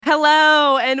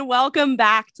Hello, and welcome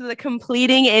back to the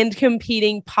Completing and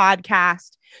Competing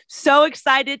podcast. So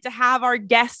excited to have our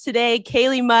guest today,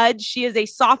 Kaley Mudge. She is a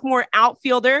sophomore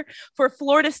outfielder for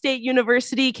Florida State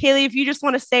University. Kaley, if you just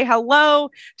want to say hello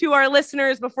to our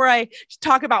listeners before I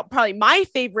talk about probably my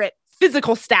favorite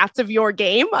physical stats of your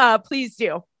game, please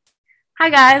do. Hi,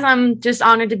 guys. I'm just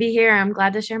honored to be here. I'm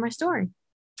glad to share my story.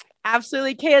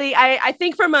 Absolutely, Kaley. I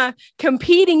think from a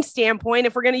competing standpoint,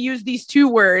 if we're going to use these two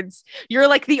words, you're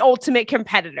like the ultimate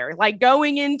competitor, like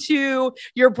going into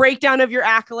your breakdown of your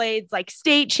accolades, like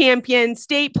state champion,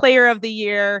 state player of the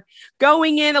year,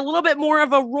 going in a little bit more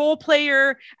of a role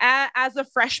player as a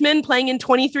freshman playing in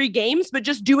 23 games, but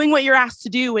just doing what you're asked to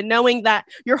do and knowing that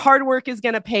your hard work is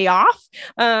going to pay off.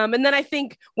 And then I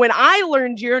think when I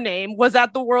learned your name was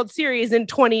at the World Series in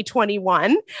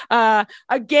 2021.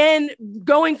 Again,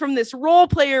 going from this role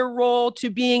player role to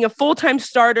being a full-time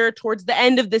starter towards the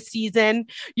end of the season.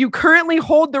 You currently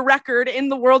hold the record in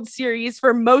the World Series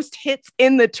for most hits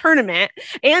in the tournament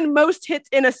and most hits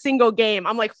in a single game.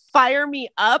 I'm like, fire me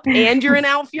up, and you're an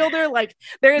outfielder. Like,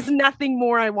 there is nothing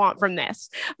more I want from this.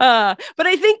 But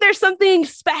I think there's something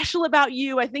special about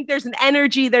you. I think there's an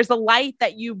energy, there's a light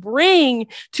that you bring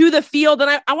to the field.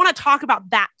 And I want to talk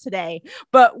about that today.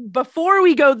 But before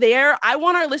we go there, I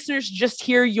want our listeners to just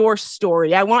hear your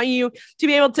story. I want you to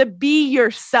be able to be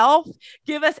yourself,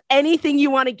 give us anything you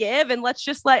want to give, and let's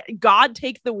just let God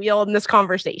take the wheel in this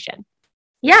conversation.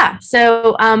 Yeah.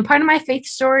 So part of my faith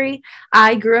story,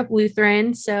 I grew up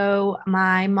Lutheran. So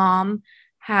my mom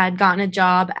had gotten a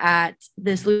job at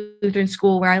this Lutheran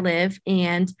school where I live.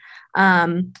 And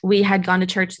we had gone to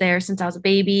church there since I was a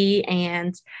baby.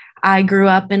 And I grew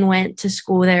up and went to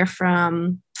school there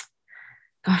from,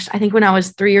 I think when I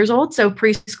was 3 years old. So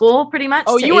preschool pretty much.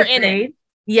 Oh, you were in it.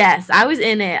 Yes, I was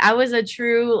in it. I was a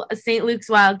true St. Luke's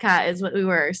Wildcat is what we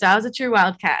were. So I was a true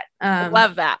Wildcat.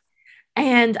 Love that.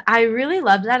 And I really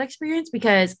loved that experience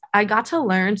because I got to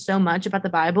learn so much about the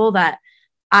Bible that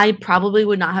I probably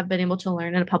would not have been able to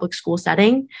learn in a public school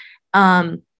setting.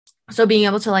 So being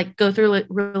able to like go through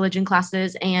religion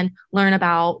classes and learn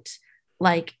about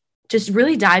like just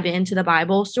really dive into the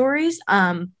Bible stories.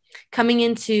 Coming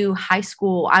into high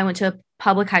school, I went to a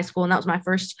public high school, and that was my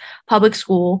first public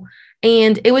school.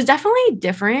 And it was definitely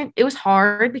different. It was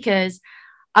hard because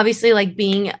obviously like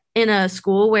being in a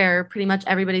school where pretty much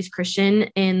everybody's Christian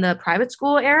in the private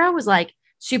school era was like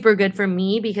super good for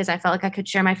me because I felt like I could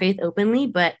share my faith openly.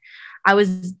 But I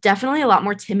was definitely a lot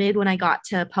more timid when I got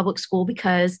to public school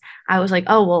because I was like,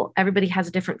 oh, well, everybody has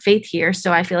a different faith here.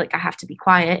 So I feel like I have to be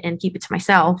quiet and keep it to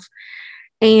myself.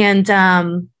 And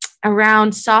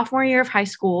around sophomore year of high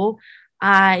school,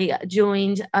 I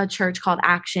joined a church called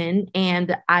Action,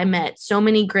 and I met so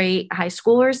many great high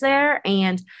schoolers there.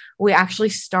 And we actually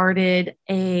started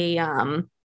a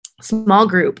small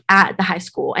group at the high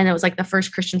school. And it was like the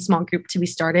first Christian small group to be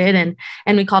started.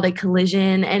 And we called it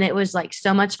Collision. And it was like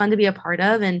so much fun to be a part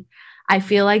of. And I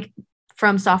feel like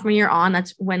from sophomore year on,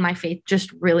 that's when my faith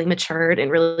just really matured and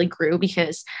really grew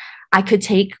because I could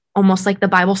take almost like the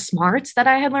Bible smarts that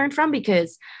I had learned from,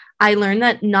 because I learned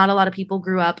that not a lot of people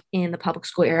grew up in the public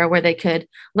school era where they could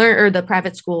learn, or the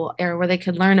private school era where they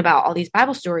could learn about all these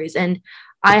Bible stories. And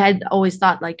I had always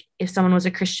thought like if someone was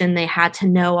a Christian, they had to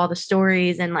know all the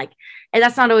stories, and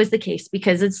that's not always the case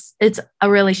because it's a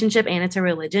relationship and it's a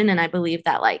religion. And I believe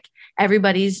that like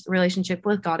everybody's relationship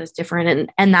with God is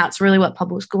different. And that's really what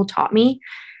public school taught me.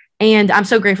 And I'm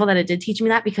so grateful that it did teach me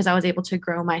that because I was able to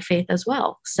grow my faith as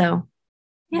well. So,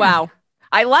 yeah. Wow.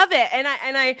 I love it. And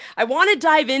I want to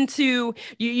dive into,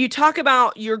 you talk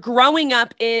about you're growing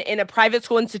up in a private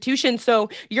school institution. So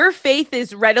your faith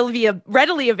is readily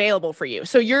available for you.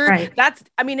 So Right.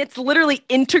 It's literally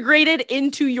integrated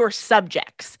into your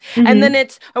subjects. Mm-hmm. And then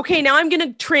it's, okay, now I'm going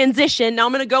to transition. Now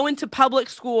I'm going to go into public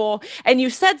school. And you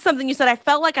said something, you said, I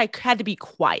felt like I had to be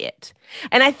quiet.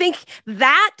 And I think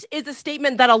that is a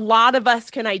statement that a lot of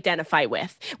us can identify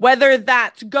with, whether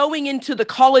that's going into the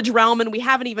college realm, and we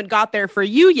haven't even got there for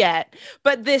you yet,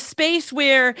 but this space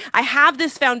where I have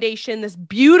this foundation, this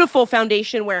beautiful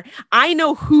foundation where I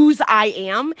know whose I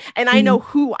am and I know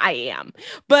who I am.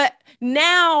 But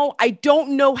now I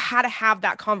don't know how to have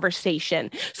that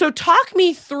conversation. So talk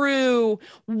me through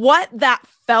what that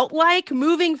felt like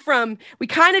moving from, we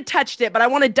kind of touched it, but I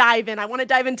want to dive in. I want to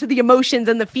dive into the emotions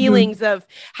and the feelings of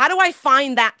how do I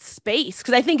find that space?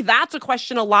 Because I think that's a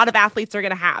question a lot of athletes are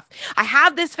going to have. I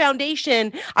have this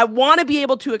foundation. I want to be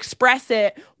able to express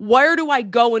it. Where do I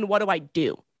go and what do I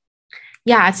do?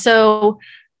 Yeah. So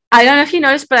I don't know if you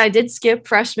noticed, but I did skip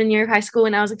freshman year of high school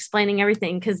when I was explaining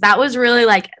everything, because that was really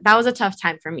that was a tough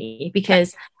time for me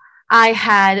because I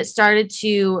had started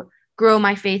to grow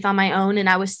my faith on my own. And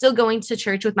I was still going to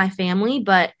church with my family,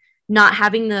 but not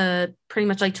having the pretty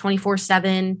much like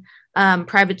 24/7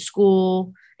 private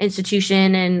school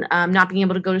institution, and not being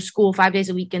able to go to school 5 days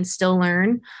a week and still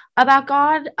learn about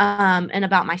God and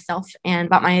about myself and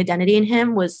about my identity in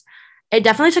him it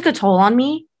definitely took a toll on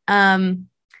me.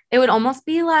 It would almost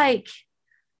be like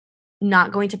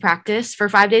not going to practice for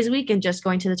 5 days a week and just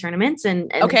going to the tournaments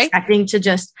and expecting to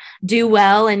just do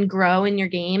well and grow in your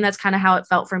game. That's kind of how it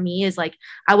felt for me, is like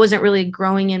I wasn't really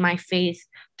growing in my faith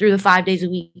through the 5 days a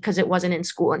week because it wasn't in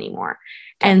school anymore.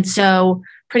 And so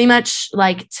pretty much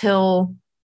like till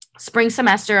spring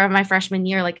semester of my freshman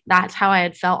year, like that's how I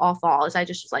had felt all fall. Is I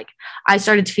just was like, I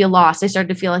started to feel lost. I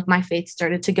started to feel like my faith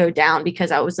started to go down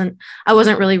because I wasn't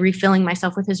really refilling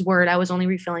myself with his word. I was only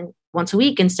refilling once a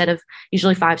week instead of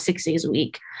usually 5-6 days a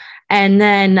week. And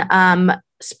then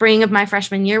spring of my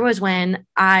freshman year was when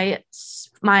my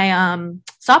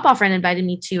softball friend invited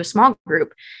me to a small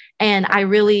group, and I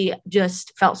really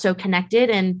just felt so connected,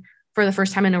 and for the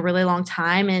first time in a really long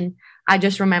time. And I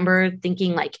just remember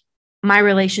thinking like, my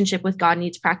relationship with God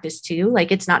needs practice too.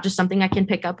 Like, it's not just something I can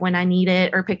pick up when I need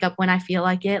it or pick up when I feel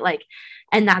like it. Like,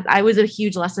 and that I was a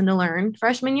huge lesson to learn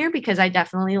freshman year, because I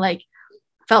definitely like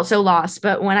felt so lost.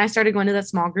 But when I started going to that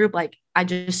small group, like I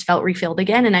just felt refilled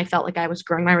again. And I felt like I was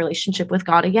growing my relationship with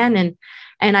God again.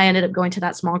 And I ended up going to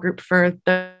that small group for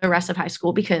the rest of high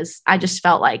school, because I just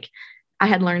felt like I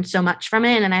had learned so much from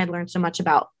it. And I had learned so much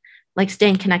about like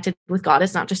staying connected with God.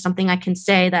 It's not just something I can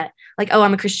say that like, oh,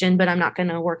 I'm a Christian, but I'm not going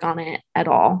to work on it at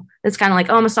all. It's kind of like,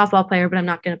 oh, I'm a softball player, but I'm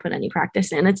not going to put any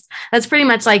practice in. That's pretty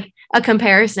much like a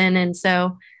comparison. And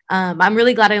so I'm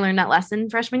really glad I learned that lesson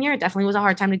freshman year. It definitely was a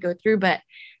hard time to go through, but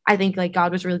I think like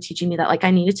God was really teaching me that like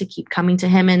I needed to keep coming to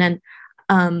him. And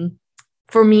then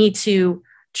for me to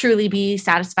truly be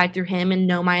satisfied through him and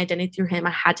know my identity through him,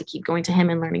 I had to keep going to him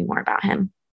and learning more about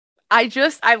him.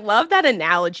 I love that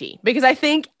analogy, because I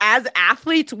think as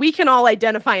athletes, we can all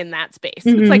identify in that space.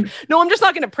 Mm-hmm. It's like, no, I'm just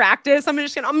not going to practice. I'm going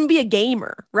to be a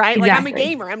gamer, right? Exactly. Like I'm a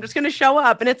gamer. I'm just going to show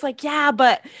up. And it's like, yeah,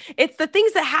 but it's the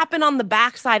things that happen on the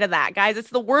backside of that, guys. It's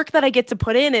the work that I get to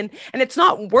put in, and it's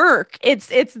not work. It's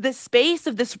this space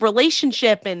of this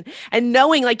relationship and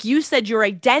knowing, like you said, your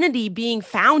identity being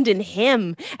found in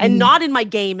him and not in my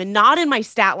game and not in my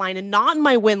stat line and not in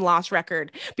my win-loss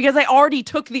record, because I already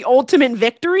took the ultimate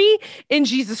victory in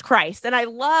Jesus Christ. And I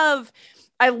love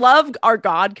our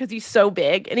God, because he's so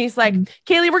big, and he's like,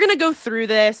 Kaley, we're going to go through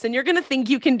this, and you're going to think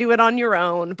you can do it on your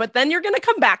own, but then you're going to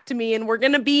come back to me, and we're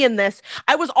going to be in this.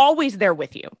 I was always there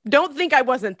with you. Don't think I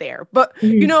wasn't there, but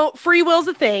you know, free will's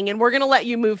a thing, and we're going to let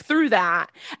you move through that.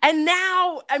 And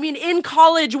now, I mean, in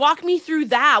college, walk me through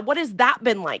that. What has that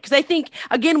been like? Because I think,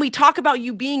 again, we talk about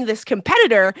you being this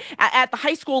competitor at the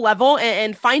high school level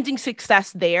and finding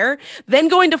success there, then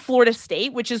going to Florida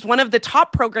State, which is one of the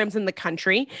top programs in the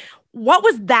country. What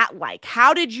was that like?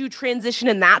 How did you transition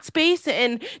in that space?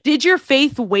 And did your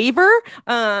faith waver?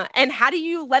 And how do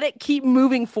you let it keep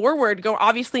moving forward? Go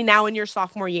obviously now in your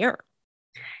sophomore year.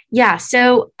 Yeah.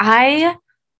 So I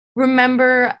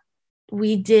remember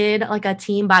we did like a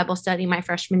team Bible study my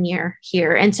freshman year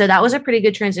here. And so that was a pretty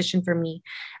good transition for me.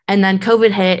 And then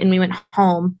COVID hit and we went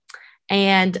home.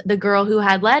 And the girl who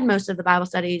had led most of the Bible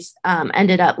studies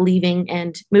ended up leaving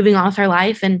and moving on with her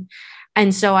life.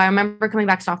 And so I remember coming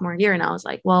back sophomore year, and I was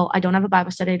like, well, I don't have a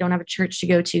Bible study. I don't have a church to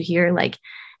go to here. Like,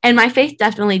 and my faith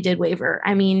definitely did waver.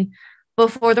 I mean,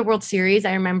 before the World Series,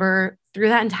 I remember through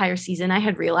that entire season, I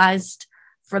had realized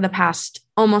for the past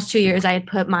almost 2 years, I had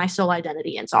put my sole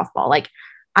identity in softball. Like,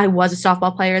 I was a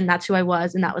softball player, and that's who I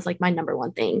was. And that was like my number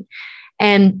one thing.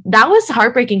 And that was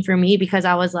heartbreaking for me, because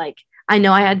I was like, I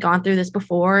know I had gone through this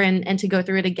before, and to go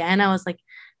through it again, I was like,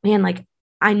 man, like,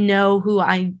 I know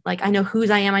I know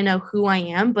whose I am. I know who I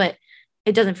am, but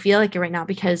it doesn't feel like it right now,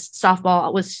 because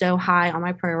softball was so high on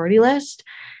my priority list.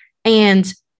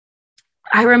 And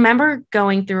I remember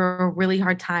going through a really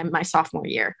hard time my sophomore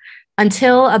year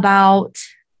until about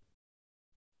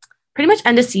pretty much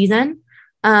end of season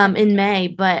in May.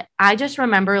 But I just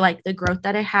remember like the growth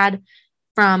that I had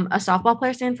from a softball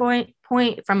player standpoint,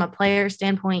 from a player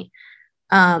standpoint,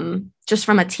 just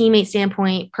from a teammate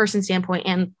standpoint, person standpoint,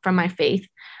 and from my faith.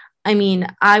 I mean,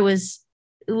 I was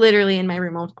literally in my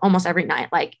room almost every night,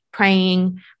 like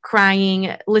praying,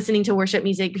 crying, listening to worship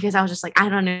music, because I was just like, I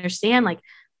don't understand. Like,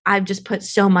 I've just put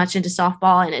so much into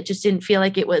softball, and it just didn't feel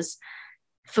like it was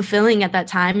fulfilling at that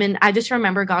time. And I just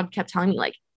remember God kept telling me,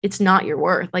 like, it's not your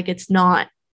worth. Like, it's not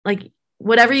like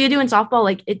whatever you do in softball,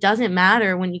 like it doesn't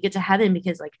matter when you get to heaven,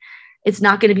 because like it's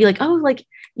not going to be like, oh, like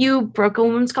you broke a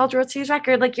women's college World Series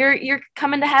record, like you're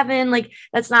coming to heaven. Like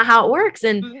that's not how it works.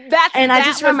 And I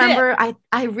just remember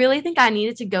I really think I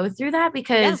needed to go through that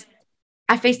because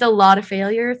I faced a lot of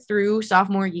failure through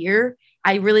sophomore year.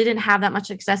 I really didn't have that much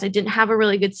success. I didn't have a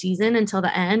really good season until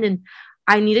the end. And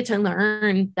I needed to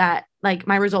learn that like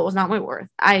my result was not my worth.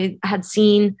 I had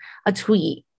seen a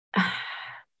tweet.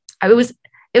 It was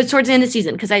towards the end of the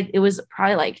season because it was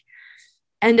probably like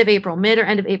end of April, mid or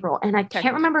end of April. And I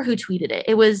can't remember who tweeted it.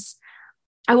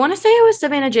 I want to say it was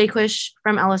Savannah Jaquish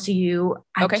from LSU.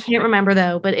 I can't remember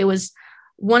though, but it was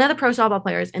one of the pro softball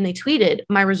players and they tweeted,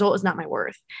 my result is not my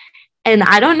worth. And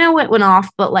I don't know what went off,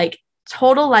 but like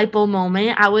total light bulb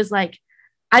moment. I was like,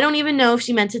 I don't even know if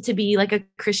she meant it to be like a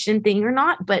Christian thing or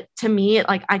not. But to me,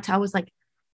 I was like,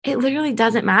 it literally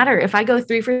doesn't matter if I go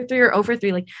 3 for 3 or 0 for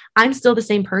 3. Like I'm still the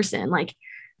same person. Like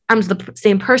I'm the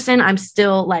same person. I'm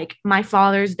still like my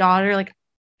father's daughter, like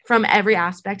from every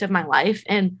aspect of my life.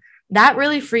 And that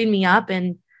really freed me up.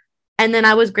 And then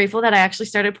I was grateful that I actually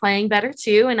started playing better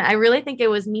too. And I really think it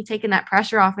was me taking that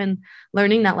pressure off and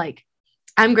learning that like,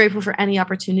 I'm grateful for any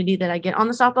opportunity that I get on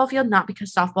the softball field, not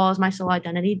because softball is my sole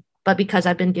identity, but because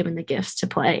I've been given the gifts to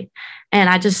play. And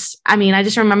I just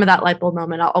remember that light bulb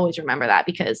moment. I'll always remember that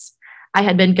because I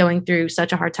had been going through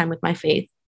such a hard time with my faith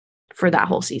for that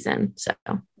whole season. So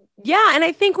yeah. And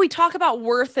I think we talk about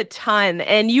worth a ton,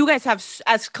 and you guys have,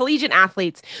 as collegiate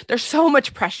athletes, there's so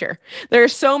much pressure.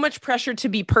 There's so much pressure to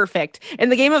be perfect. In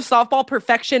the game of softball,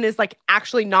 perfection is like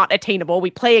actually not attainable.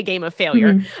 We play a game of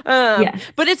failure.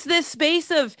 But it's this space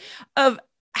of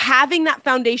having that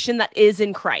foundation that is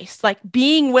in Christ, like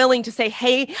being willing to say,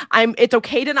 hey, it's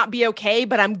okay to not be okay,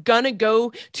 but I'm going to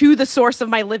go to the source of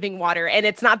my living water. And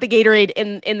it's not the Gatorade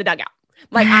in the dugout.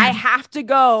 Like I have to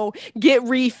go get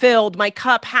refilled. My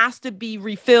cup has to be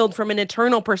refilled from an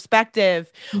eternal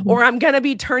perspective, or I'm going to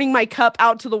be turning my cup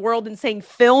out to the world and saying,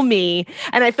 fill me.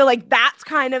 And I feel like that's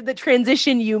kind of the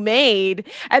transition you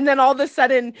made. And then all of a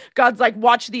sudden God's like,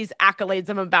 watch these accolades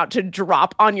I'm about to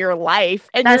drop on your life.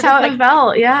 And that's how it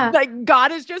felt. Yeah. Like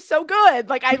God is just so good.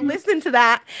 Like I listen to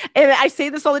that and I say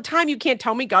this all the time. You can't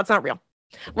tell me God's not real.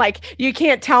 Like you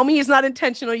can't tell me he's not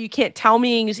intentional. You can't tell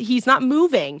me he's not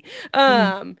moving.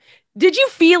 Did you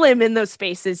feel him in those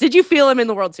spaces? Did you feel him in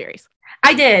the World Series?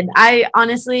 I did. I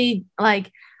honestly,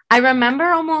 like, I remember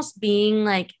almost being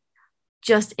like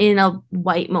just in a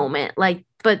white moment, like,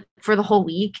 but for the whole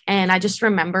week. And I just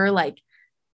remember like,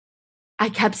 I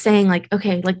kept saying like,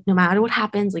 okay, like no matter what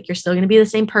happens, like you're still going to be the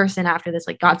same person after this.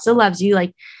 Like God still loves you.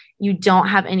 Like you don't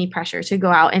have any pressure to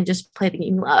go out and just play the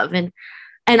game you love. And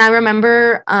I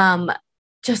remember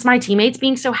just my teammates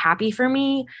being so happy for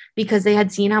me because they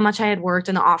had seen how much I had worked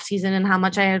in the off season and how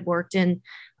much I had worked in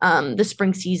the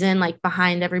spring season, like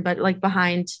behind everybody, like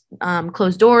behind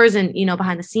closed doors and, you know,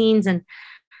 behind the scenes. And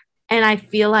I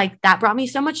feel like that brought me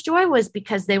so much joy was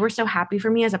because they were so happy for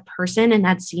me as a person and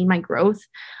had seen my growth.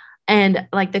 And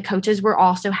like the coaches were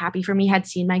also happy for me, had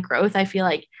seen my growth. I feel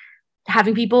like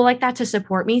having people like that to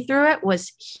support me through it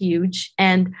was huge.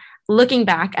 And looking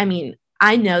back, I mean,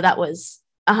 I know that was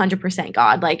 100%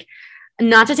 God, like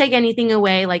not to take anything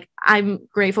away. Like I'm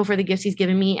grateful for the gifts he's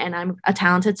given me and I'm a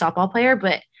talented softball player,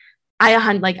 but I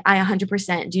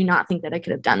 100% do not think that I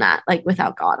could have done that like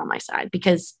without God on my side,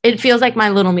 because it feels like my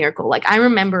little miracle. Like I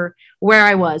remember where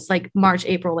I was like March,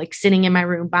 April, like sitting in my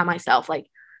room by myself. Like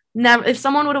never, if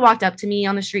someone would have walked up to me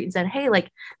on the street and said, hey, like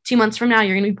 2 months from now,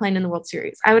 you're going to be playing in the World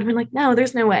Series, I would have been like, no,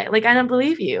 there's no way. Like, I don't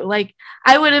believe you. Like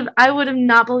I would have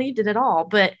not believed it at all.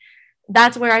 But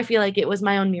that's where I feel like it was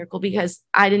my own miracle because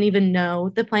I didn't even know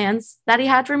the plans that he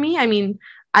had for me. I mean,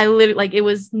 I literally, like, it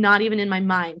was not even in my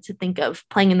mind to think of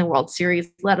playing in the World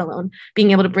Series, let alone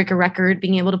being able to break a record,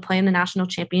 being able to play in the national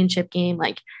championship game,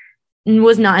 like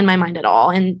was not in my mind at all.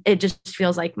 And it just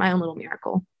feels like my own little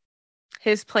miracle.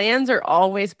 His plans are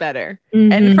always better.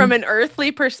 And from an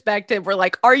earthly perspective, we're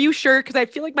like, are you sure? Because I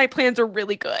feel like my plans are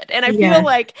really good. And I feel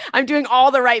like I'm doing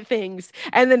all the right things.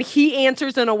 And then he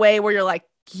answers in a way where you're like,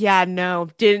 yeah, no,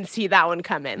 didn't see that one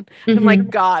coming. I'm like,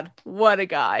 God, what a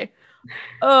guy.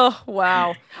 Oh,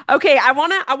 wow. Okay. I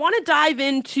want to dive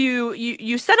into,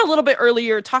 you said a little bit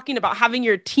earlier talking about having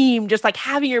your team, just like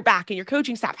having your back and your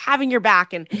coaching staff, having your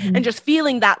back and just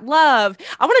feeling that love.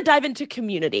 I want to dive into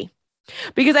community.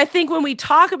 Because I think when we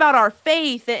talk about our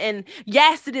faith and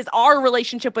yes, it is our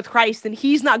relationship with Christ and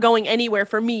he's not going anywhere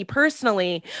for me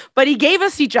personally, but he gave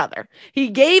us each other. He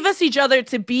gave us each other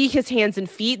to be his hands and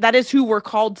feet. That is who we're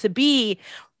called to be.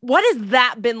 what has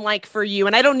that been like for you?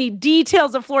 And I don't need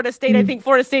details of Florida State. I think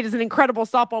Florida State is an incredible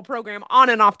softball program on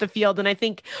and off the field. And I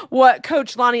think what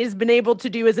Coach Lonnie has been able to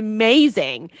do is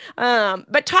amazing.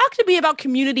 But talk to me about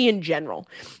community in general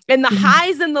and the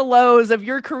highs and the lows of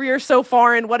your career so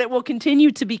far and what it will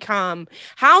continue to become.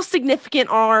 How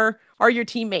significant are your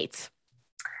teammates?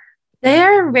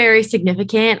 They're very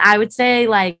significant. I would say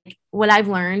like what I've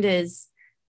learned is,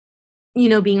 you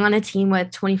know, being on a team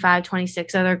with 25,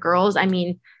 26 other girls, I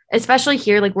mean, especially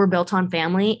here, like we're built on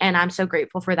family. And I'm so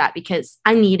grateful for that because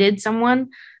I needed someone,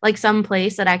 like some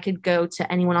place that I could go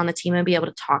to anyone on the team and be able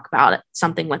to talk about it,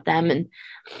 something with them.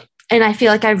 And I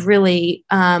feel like I've really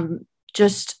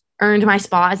just earned my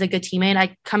spot as a good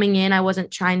teammate. Coming in, I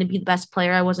wasn't trying to be the best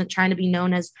player. I wasn't trying to be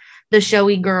known as the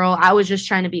showy girl. I was just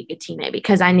trying to be a good teammate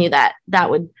because I knew that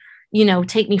would, you know,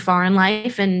 take me far in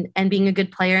life, and being a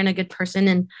good player and a good person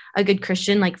and a good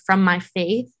Christian, like from my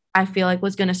faith, I feel like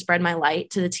was going to spread my light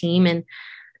to the team. And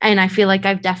I feel like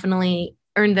I've definitely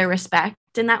earned their respect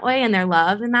in that way and their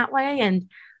love in that way,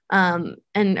 and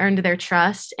earned their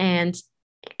trust. And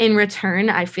in return,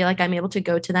 I feel like I'm able to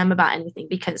go to them about anything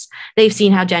because they've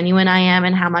seen how genuine I am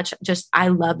and how much just I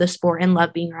love the sport and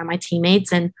love being around my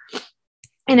teammates. And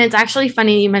it's actually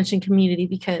funny you mentioned community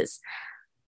because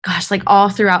gosh, like all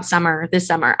throughout this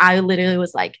summer, I literally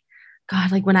was like,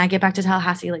 God, like when I get back to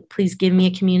Tallahassee, like please give me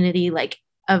a community like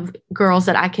of girls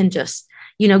that I can just,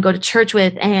 you know, go to church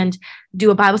with and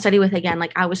do a Bible study with again.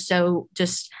 Like I was so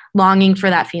just longing for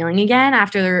that feeling again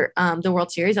after the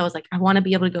World Series. I was like, I want to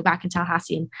be able to go back in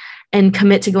Tallahassee and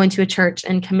commit to going to a church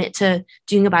and commit to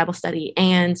doing a Bible study.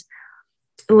 And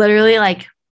literally like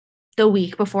the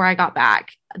week before I got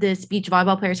back, this beach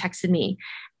volleyball player texted me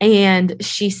and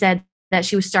she said that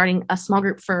she was starting a small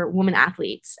group for women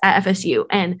athletes at FSU.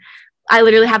 And I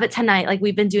literally have it tonight. Like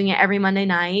we've been doing it every Monday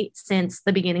night since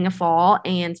the beginning of fall.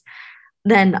 And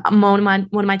then one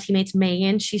of my teammates,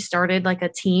 Megan, she started like a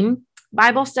team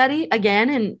Bible study again.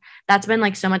 And that's been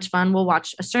like so much fun. We'll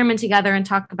watch a sermon together and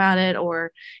talk about it.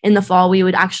 Or in the fall, we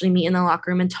would actually meet in the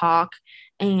locker room and talk.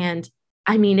 And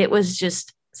I mean, it was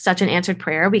just such an answered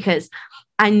prayer because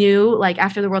I knew like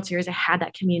after the World Series, I had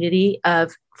that community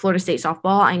of Florida State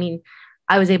softball. I mean,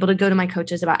 I was able to go to my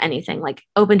coaches about anything, like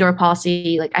open door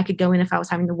policy. Like I could go in if I was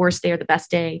having the worst day or the best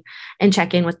day and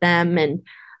check in with them. And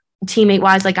teammate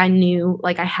wise, like I knew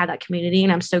like I had that community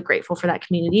and I'm so grateful for that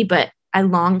community, but I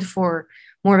longed for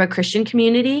more of a Christian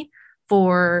community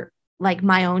for like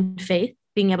my own faith,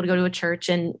 being able to go to a church.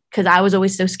 And cause I was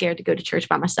always so scared to go to church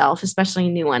by myself, especially a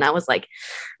new one. I was like,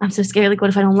 I'm so scared. Like, what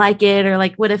if I don't like it? Or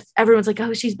like, what if everyone's like,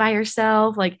 oh, she's by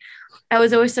herself? Like I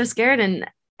was always so scared.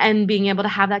 And being able to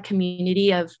have that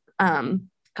community of,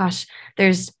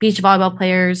 there's beach volleyball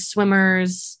players,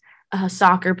 swimmers,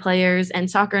 soccer players, and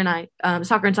soccer and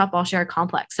softball share a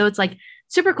complex. So it's like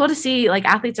super cool to see like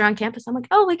athletes around campus. I'm like,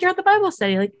 oh, like you're at the Bible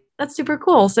study. Like that's super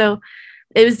cool. So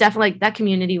it was definitely like that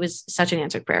community was such an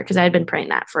answered prayer because I had been praying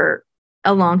that for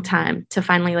a long time to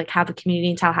finally like have a community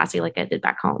in Tallahassee like I did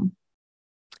back home.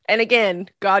 And again,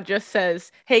 God just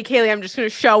says, hey, Kaley, I'm just going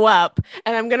to show up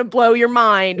and I'm going to blow your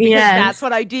mind because that's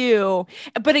what I do.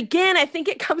 But again, I think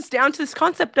it comes down to this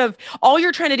concept of all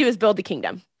you're trying to do is build the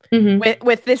kingdom.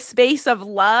 With this space of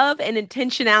love and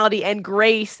intentionality and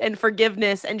grace and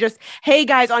forgiveness and just, hey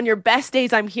guys, on your best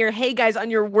days, I'm here. Hey guys, on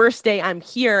your worst day, I'm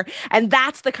here. And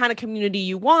that's the kind of community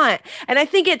you want. And I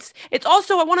think it's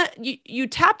also, you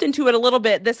tapped into it a little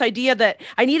bit, this idea that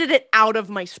I needed it out of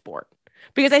my sport.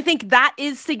 Because I think that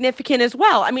is significant as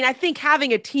well. I mean, I think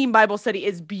having a team Bible study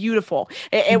is beautiful.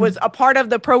 It was a part of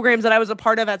the programs that I was a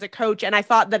part of as a coach, and I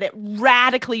thought that it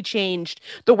radically changed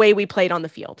the way we played on the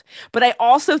field. But I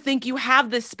also think you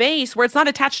have this space where it's not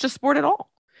attached to sport at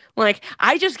all. Like,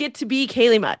 I just get to be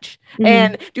Kaley Mudge.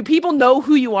 And do people know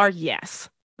who you are? Yes.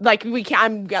 Like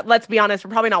let's be honest, we're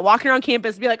probably not walking around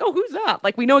campus and be like, oh, who's that?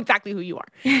 Like we know exactly who you are.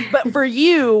 But for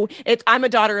you, I'm a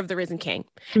daughter of the risen King.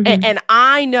 And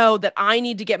I know that I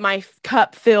need to get my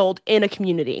cup filled in a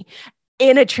community,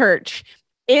 in a church,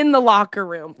 in the locker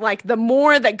room. Like the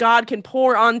more that God can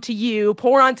pour onto you,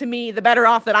 pour onto me, the better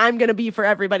off that I'm going to be for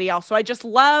everybody else. So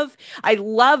I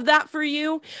love that for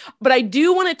you. But I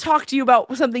do want to talk to you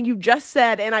about something you just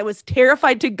said. And I was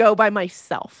terrified to go by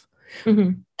myself.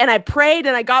 And I prayed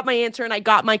and I got my answer and I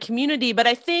got my community. But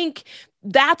I think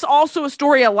that's also a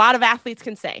story a lot of athletes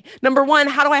can say. Number one,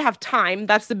 how do I have time?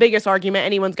 That's the biggest argument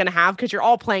anyone's going to have because you're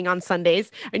all playing on Sundays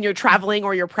and you're traveling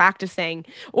or you're practicing.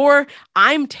 Or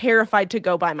I'm terrified to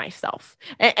go by myself.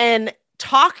 And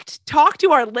talk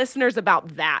to our listeners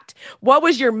about that. What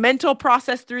was your mental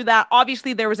process through that?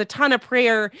 Obviously, there was a ton of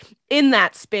prayer in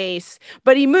that space,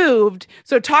 but he moved.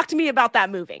 So talk to me about that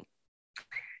moving.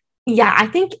 Yeah,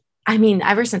 I mean,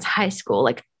 ever since high school,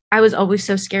 like I was always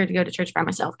so scared to go to church by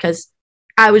myself because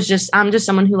I'm just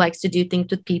someone who likes to do things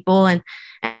with people, and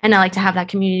I like to have that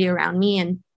community around me.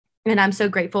 And I'm so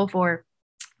grateful for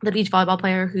the beach volleyball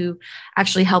player who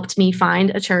actually helped me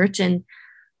find a church. And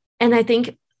I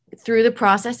think through the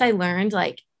process, I learned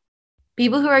like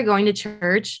people who are going to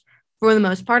church for the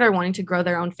most part are wanting to grow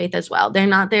their own faith as well. They're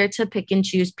not there to pick and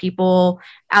choose people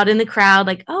out in the crowd,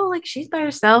 like, oh, like she's by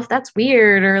herself. That's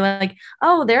weird. Or like,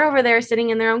 oh, they're over there sitting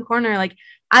in their own corner. Like,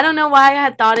 I don't know why I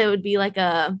had thought it would be like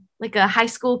a high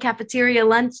school cafeteria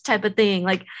lunch type of thing.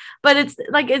 Like, but it's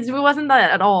like it wasn't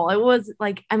that at all. It was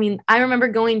like, I mean, I remember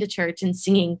going to church and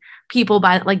seeing people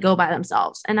go by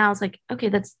themselves. And I was like, okay,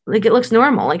 that's like it looks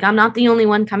normal. Like I'm not the only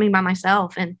one coming by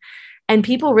myself. And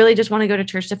people really just want to go to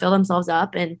church to fill themselves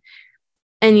up. And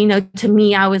you know, to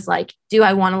me, I was like, do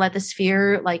I want to let this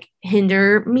fear like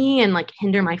hinder me and like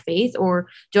hinder my faith, or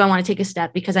do I want to take a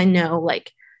step because I know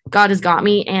like God has got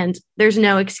me and there's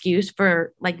no excuse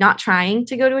for like not trying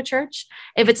to go to a church.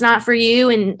 If it's not for you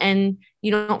and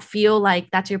you don't feel like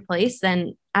that's your place,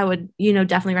 then I would, you know,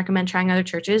 definitely recommend trying other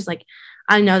churches. Like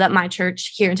I know that my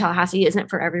church here in Tallahassee isn't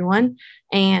for everyone,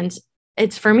 and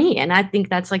it's for me. And I think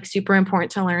that's like super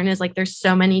important to learn, is like there's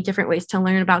so many different ways to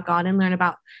learn about God and learn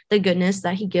about the goodness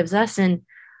that he gives us. And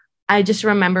I just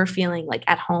remember feeling like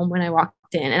at home when I walked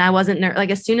in, and I wasn't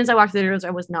like as soon as I walked through the doors, I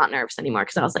was not nervous anymore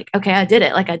because I was like, okay, I did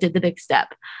it. Like I did the big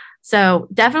step. So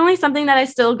definitely something that I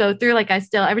still go through. Like I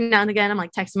still every now and again, I'm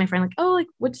like texting my friend, like, oh, like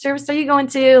which service are you going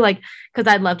to? Like,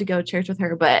 because I'd love to go to church with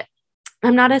her, but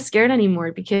I'm not as scared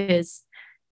anymore because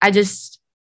I just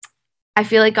I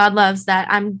feel like God loves that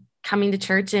I'm coming to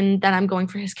church and that I'm going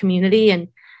for his community, and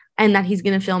that he's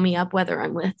going to fill me up whether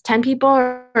I'm with 10 people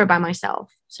or by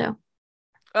myself. So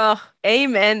Oh,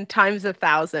 amen times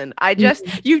 1,000.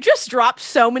 Mhm. You just dropped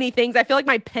so many things. I feel like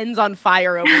my pen's on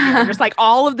fire over here. Just like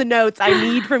all of the notes I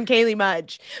need from Kaley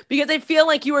Mudge, because I feel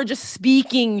like you are just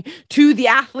speaking to the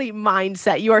athlete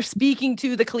mindset. You are speaking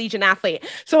to the collegiate athlete.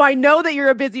 So I know that you're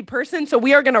a busy person. So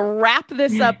we are going to wrap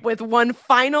this up with one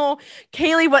final,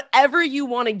 Kaley, whatever you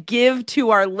want to give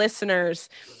to our listeners.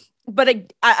 But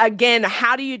again,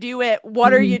 how do you do it?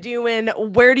 What are you Mhm. doing?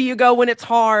 Where do you go when it's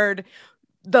hard?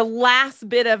 The last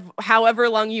bit of however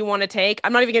long you want to take.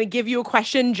 I'm not even going to give you a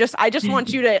question. I just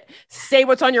want you to say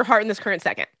what's on your heart in this current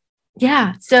second.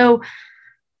 Yeah. So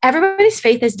everybody's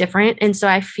faith is different. And so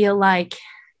I feel like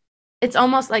it's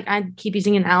almost like I keep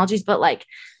using analogies, but like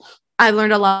I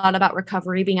learned a lot about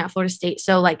recovery being at Florida State.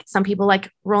 So like some people like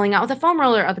rolling out with a foam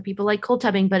roller, other people like cold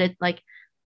tubbing, but it like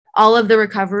all of the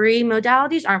recovery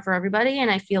modalities aren't for everybody. And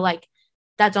I feel like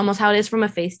that's almost how it is from a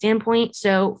faith standpoint.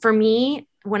 So for me,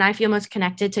 when I feel most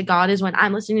connected to God is when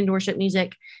I'm listening to worship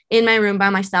music in my room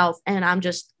by myself and I'm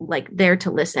just like there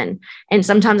to listen. And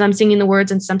sometimes I'm singing the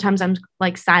words and sometimes I'm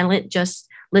like silent, just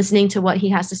listening to what he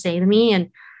has to say to me.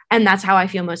 And that's how I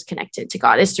feel most connected to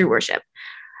God, is through worship.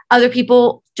 Other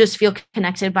people just feel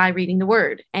connected by reading the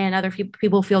word, and other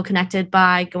people feel connected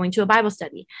by going to a Bible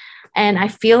study. And I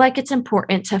feel like it's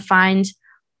important to find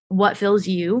what fills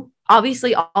you.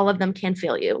 Obviously, all of them can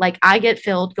fill you. Like I get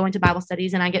filled going to Bible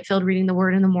studies and I get filled reading the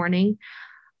word in the morning.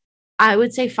 I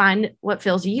would say find what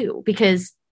fills you,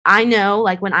 because I know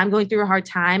like when I'm going through a hard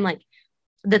time, like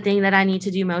the thing that I need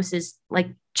to do most is like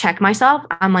check myself.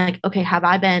 I'm like, okay, have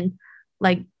I been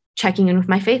like checking in with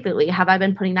my faith lately? Have I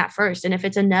been putting that first? And if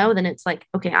it's a no, then it's like,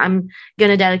 okay, I'm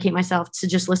going to dedicate myself to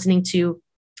just listening to,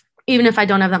 even if I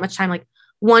don't have that much time, like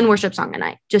one worship song a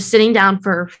night, just sitting down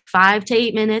for 5 to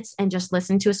 8 minutes and just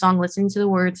listening to a song, listening to the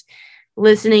words,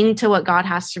 listening to what God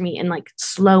has for me, and like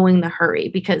slowing the hurry.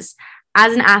 Because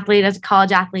as an athlete, as a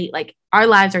college athlete, like our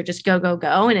lives are just go, go,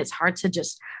 go. And it's hard to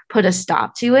just put a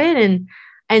stop to it.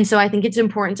 And so I think it's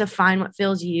important to find what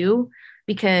fills you,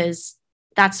 because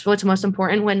that's what's most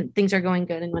important when things are going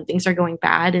good and when things are going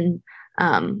bad. And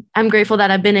I'm grateful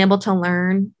that I've been able to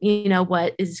learn, you know,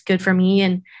 what is good for me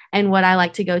and what I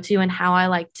like to go to and how I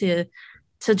like to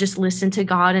just listen to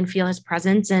God and feel his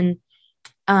presence. And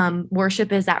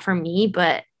worship is that for me.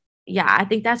 But yeah, I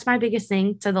think that's my biggest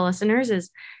thing to the listeners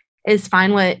is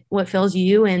find what fills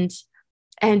you, and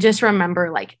just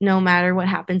remember, like, no matter what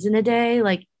happens in a day,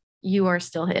 like you are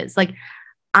still his. Like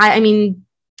I mean,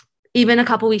 even a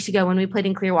couple weeks ago when we played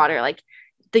in Clearwater, like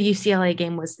the UCLA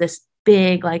game was this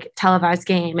big, like televised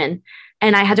game.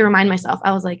 And I had to remind myself,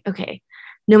 I was like, okay,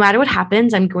 no matter what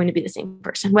happens, I'm going to be the same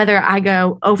person, whether I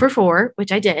go 0 for 4,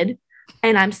 which I did,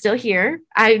 and I'm still here.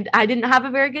 I didn't have a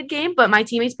very good game, but my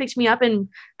teammates picked me up and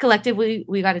collectively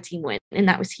we got a team win. And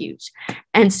that was huge.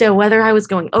 And so whether I was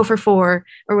going 0 for 4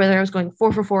 or whether I was going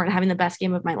 4 for 4 and having the best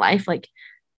game of my life, like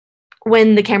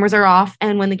when the cameras are off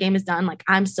and when the game is done, like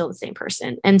I'm still the same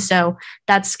person. And so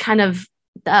that's kind of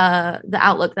the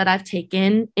outlook that I've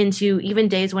taken into even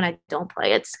days when I don't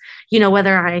play. It's,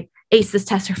 whether I ace this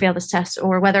test or fail this test,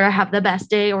 or whether I have the best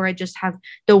day or I just have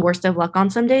the worst of luck on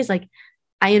some days, like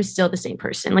I am still the same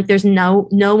person. Like there's no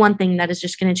one thing that is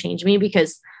just going to change me,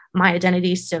 because my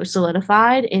identity is so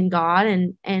solidified in God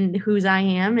and whose I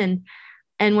am.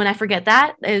 And when I forget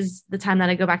that is the time that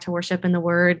I go back to worship in the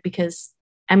word, because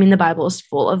the Bible is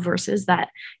full of verses that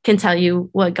can tell you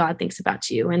what God thinks about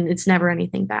you, and it's never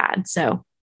anything bad. So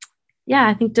yeah,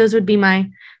 I think those would be my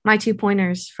 2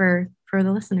 pointers for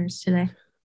the listeners today.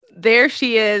 There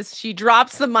she is. She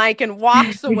drops the mic and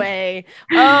walks away.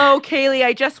 Oh, Kaley,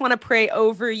 I just want to pray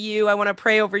over you. I want to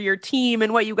pray over your team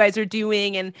and what you guys are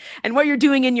doing and what you're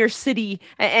doing in your city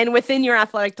and within your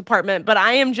athletic department. But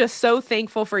I am just so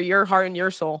thankful for your heart and your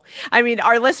soul.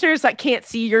 Our listeners that can't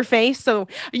see your face, so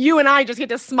you and I just get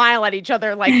to smile at each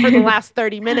other like for the last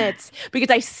 30 minutes, because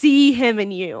I see him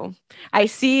in you. I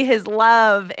see his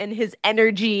love and his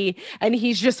energy, and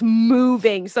he's just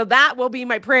moving. So that will be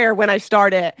my prayer when I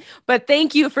start it. But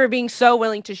thank you for being so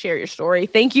willing to share your story.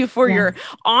 Thank you for your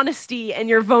honesty and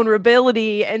your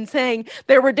vulnerability, and saying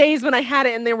there were days when I had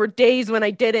it and there were days when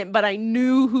I didn't, but I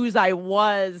knew whose I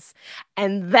was.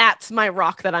 And that's my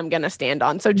rock that I'm going to stand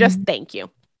on. So just thank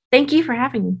you. Thank you for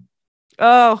having me.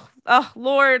 Oh,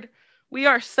 Lord. We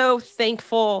are so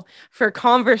thankful for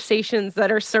conversations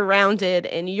that are surrounded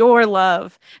in your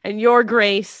love and your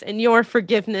grace and your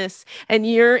forgiveness and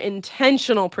your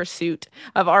intentional pursuit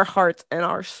of our hearts and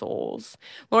our souls.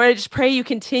 Lord, I just pray you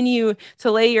continue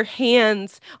to lay your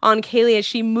hands on Kaley as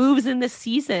she moves in this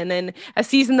season, and a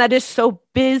season that is so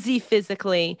busy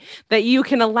physically, that you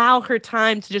can allow her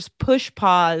time to just push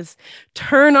pause,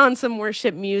 turn on some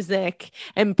worship music,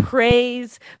 and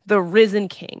praise the risen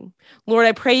King. Lord,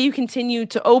 I pray you continue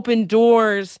to open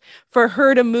doors for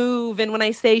her to move. And when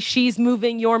I say she's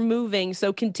moving, you're moving.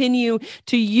 So continue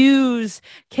to use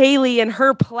Kaley and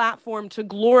her platform to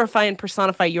glorify and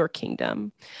personify your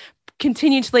kingdom.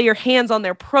 Continue to lay your hands on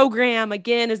their program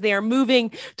again as they are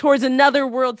moving towards another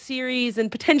World Series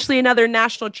and potentially another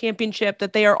national championship,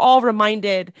 that they are all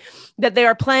reminded that they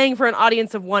are playing for an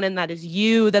audience of one, and that is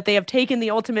you, that they have taken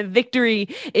the ultimate victory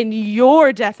in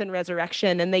your death and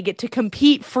resurrection, and they get to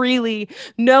compete freely,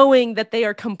 knowing that they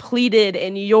are completed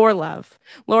in your love.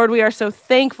 Lord, we are so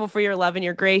thankful for your love and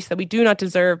your grace that we do not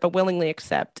deserve, but willingly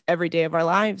accept every day of our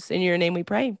lives. In your name we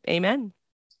pray. Amen.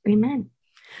 Amen.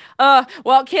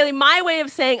 Well, Kaley, my way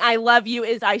of saying I love you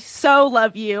is I so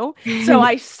love you. So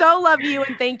I so love you,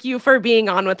 and thank you for being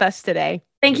on with us today.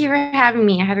 Thank you for having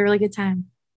me. I had a really good time.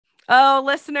 Oh,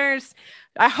 listeners,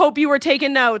 I hope you were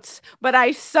taking notes, but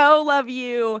I so love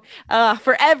you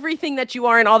for everything that you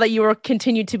are and all that you will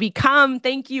continue to become.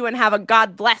 Thank you, and have a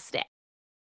God blessed day.